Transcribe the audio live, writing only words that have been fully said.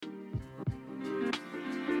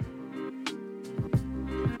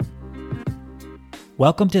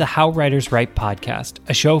Welcome to the How Writers Write podcast,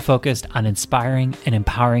 a show focused on inspiring and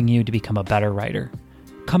empowering you to become a better writer.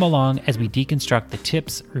 Come along as we deconstruct the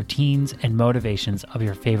tips, routines, and motivations of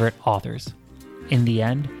your favorite authors. In the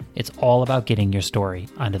end, it's all about getting your story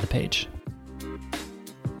onto the page.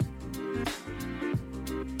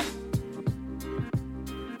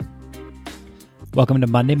 Welcome to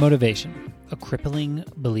Monday Motivation, a crippling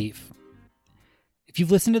belief. If you've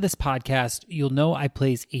listened to this podcast, you'll know I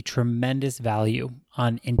place a tremendous value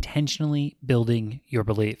on intentionally building your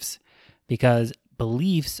beliefs, because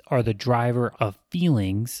beliefs are the driver of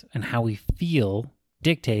feelings, and how we feel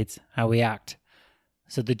dictates how we act.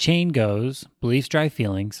 So the chain goes, beliefs drive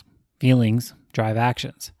feelings, feelings drive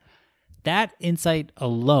actions. That insight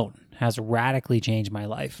alone has radically changed my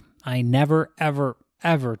life. I never,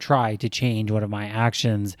 ever try to change one of my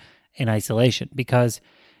actions in isolation, because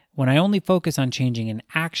when I only focus on changing an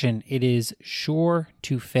action, it is sure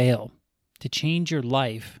to fail. To change your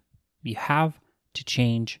life, you have to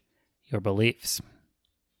change your beliefs.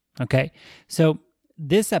 Okay, so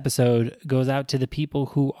this episode goes out to the people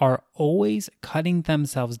who are always cutting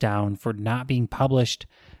themselves down for not being published,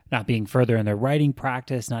 not being further in their writing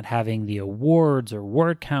practice, not having the awards or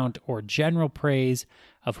word count or general praise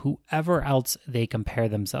of whoever else they compare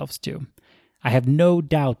themselves to. I have no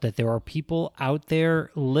doubt that there are people out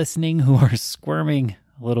there listening who are squirming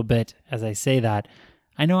a little bit as I say that.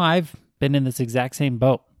 I know I've been in this exact same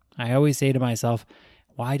boat. I always say to myself,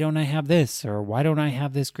 why don't I have this? Or why don't I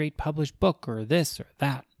have this great published book or this or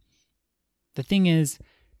that? The thing is,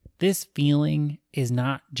 this feeling is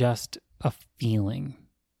not just a feeling.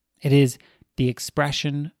 It is the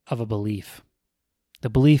expression of a belief. The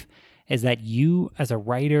belief is that you as a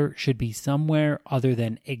writer should be somewhere other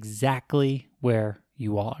than exactly where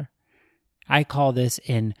you are. I call this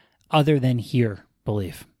an other than here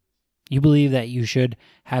belief. You believe that you should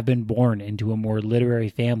have been born into a more literary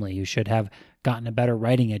family. You should have gotten a better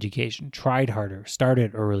writing education, tried harder,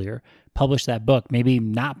 started earlier, published that book, maybe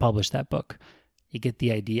not published that book. You get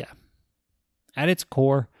the idea. At its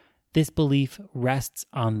core, this belief rests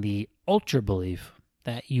on the ultra belief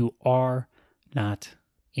that you are not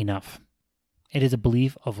enough. It is a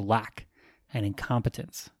belief of lack and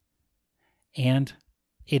incompetence. And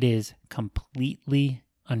it is completely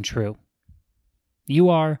untrue. You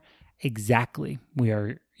are exactly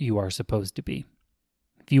where you are supposed to be.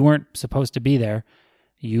 If you weren't supposed to be there,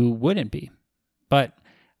 you wouldn't be. But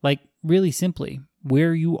really simply,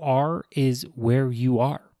 where you are is where you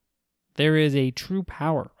are. There is a true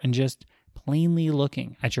power in just plainly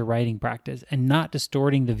looking at your writing practice and not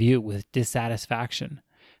distorting the view with dissatisfaction.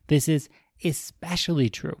 This is especially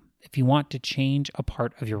true if you want to change a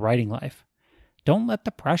part of your writing life. Don't let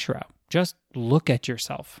the pressure out. Just look at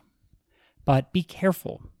yourself. But be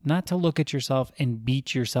careful not to look at yourself and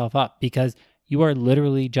beat yourself up, because you are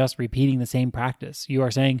literally just repeating the same practice. You are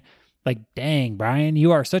saying, dang, Brian,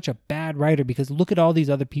 you are such a bad writer because look at all these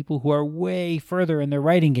other people who are way further in their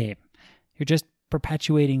writing game. You're just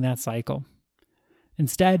perpetuating that cycle.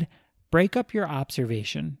 Instead, break up your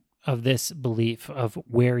observation of this belief of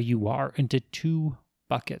where you are into two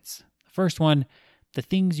buckets. The first one, the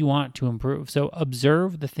things you want to improve. So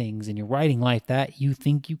observe the things in your writing life that you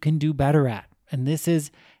think you can do better at. And this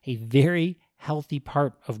is a very healthy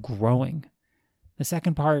part of growing. The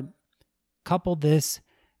second part, couple this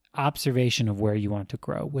observation of where you want to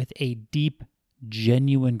grow with a deep,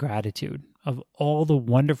 genuine gratitude of all the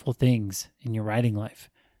wonderful things in your writing life.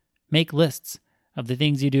 Make lists of the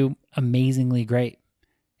things you do amazingly great.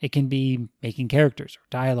 It can be making characters or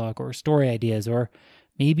dialogue or story ideas, or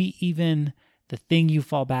maybe even the thing you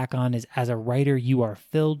fall back on is as a writer, you are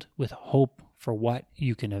filled with hope for what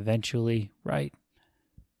you can eventually write.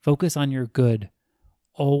 Focus on your good.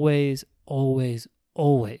 Always, always,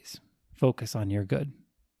 always focus on your good.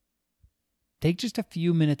 Take just a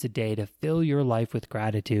few minutes a day to fill your life with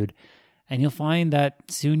gratitude, and you'll find that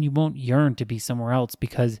soon you won't yearn to be somewhere else,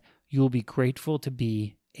 because you will be grateful to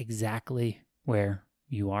be exactly where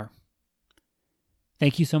you are.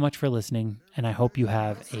 Thank you so much for listening, and I hope you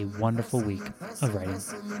have a wonderful week of writing.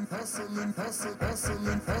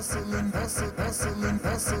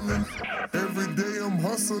 Every day I'm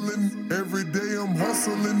hustling, every day I'm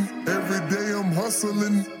hustling, every day I'm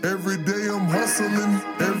hustling, every day I'm hustling,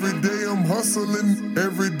 every day I'm hustling,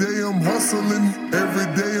 every day I'm hustling, every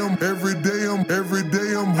day